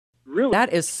really.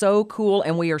 That is so cool,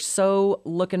 and we are so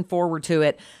looking forward to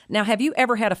it. Now, have you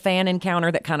ever had a fan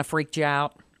encounter that kind of freaked you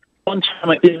out? One time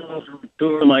I came over from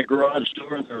door my garage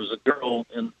door, and there was a girl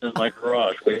in my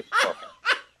garage waiting for me.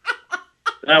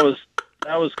 That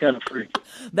was kind of freaky.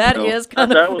 That is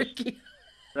kind of freaky.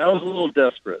 That was a little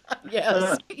desperate.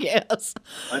 Yes, yes.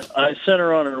 I sent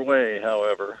her on her way,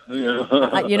 however.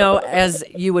 As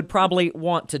you would probably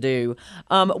want to do.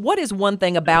 What is one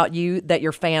thing about you that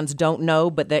your fans don't know,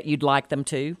 but that you'd like them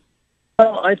to?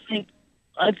 Well, I think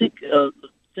the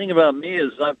thing about me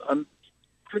is I'm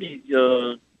pretty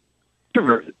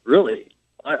introverted, really.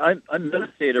 I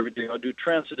meditate every day. I do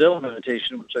transcendental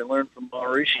meditation, which I learned from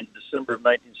Maharishi in December of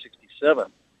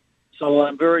 1967. So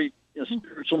I'm very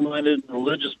spiritual-minded,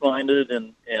 religious-minded,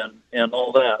 and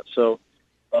all that. So,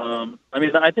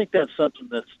 I think that's something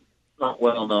that's not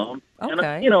well known.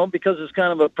 Okay. And, because it's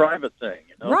kind of a private thing.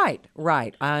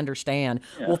 Right. I understand.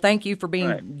 Yeah. Well, thank you for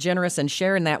being generous and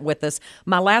sharing that with us.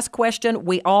 My last question,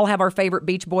 we all have our favorite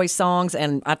Beach Boys songs,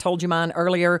 and I told you mine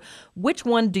earlier. Which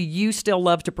one do you still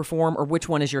love to perform, or which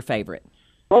one is your favorite?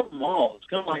 Love them all. It's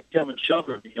kind of like Kevin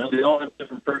children. They all have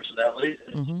different personalities.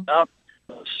 It's not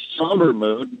a somber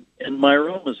mood, and My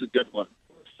Room is a good one.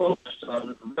 We're focused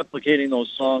on replicating those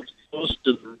songs close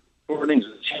to the recordings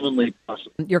as humanly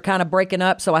possible. You're kind of breaking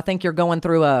up, so I think you're going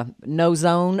through a no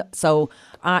zone. So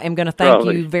I am going to thank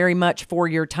you very much for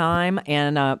your time,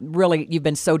 and really, you've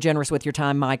been so generous with your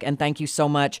time, Mike, and thank you so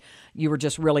much. You were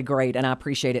just really great, and I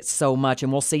appreciate it so much,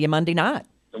 and we'll see you Monday night.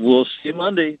 We'll see you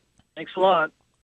Monday. Thanks a lot.